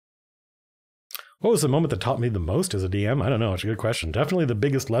What was the moment that taught me the most as a DM? I don't know. It's a good question. Definitely the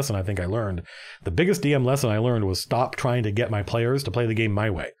biggest lesson I think I learned. The biggest DM lesson I learned was stop trying to get my players to play the game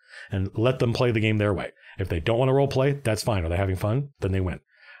my way and let them play the game their way. If they don't want to role play, that's fine. Are they having fun? Then they win.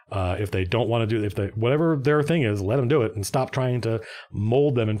 If they don't want to do, whatever their thing is, let them do it and stop trying to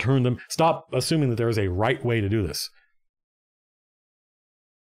mold them and turn them. Stop assuming that there is a right way to do this.